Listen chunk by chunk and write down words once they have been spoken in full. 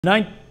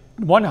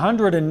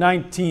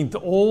119th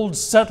Old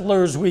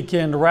Settlers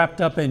Weekend wrapped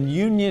up in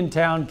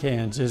Uniontown,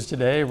 Kansas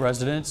today.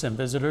 Residents and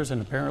visitors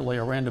and apparently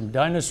a random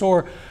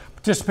dinosaur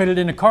participated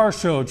in a car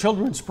show,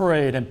 children's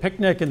parade, and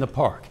picnic in the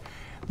park.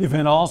 The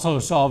event also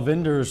saw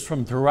vendors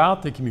from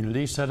throughout the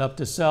community set up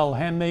to sell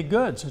handmade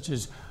goods such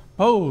as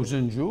bows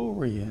and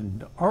jewelry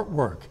and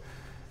artwork.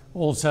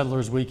 Old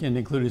Settlers Weekend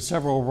included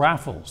several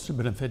raffles to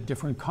benefit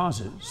different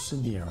causes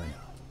in the area.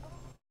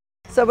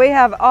 So we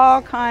have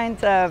all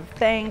kinds of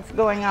things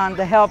going on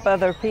to help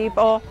other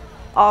people.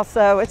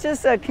 Also, it's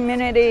just a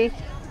community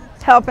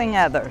helping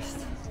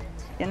others,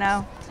 you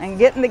know, and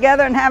getting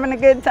together and having a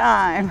good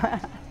time.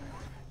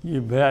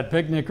 You bet.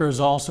 Picnickers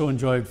also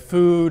enjoyed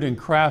food and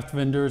craft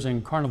vendors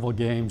and carnival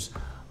games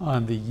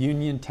on the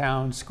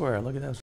Uniontown Square. Look at those.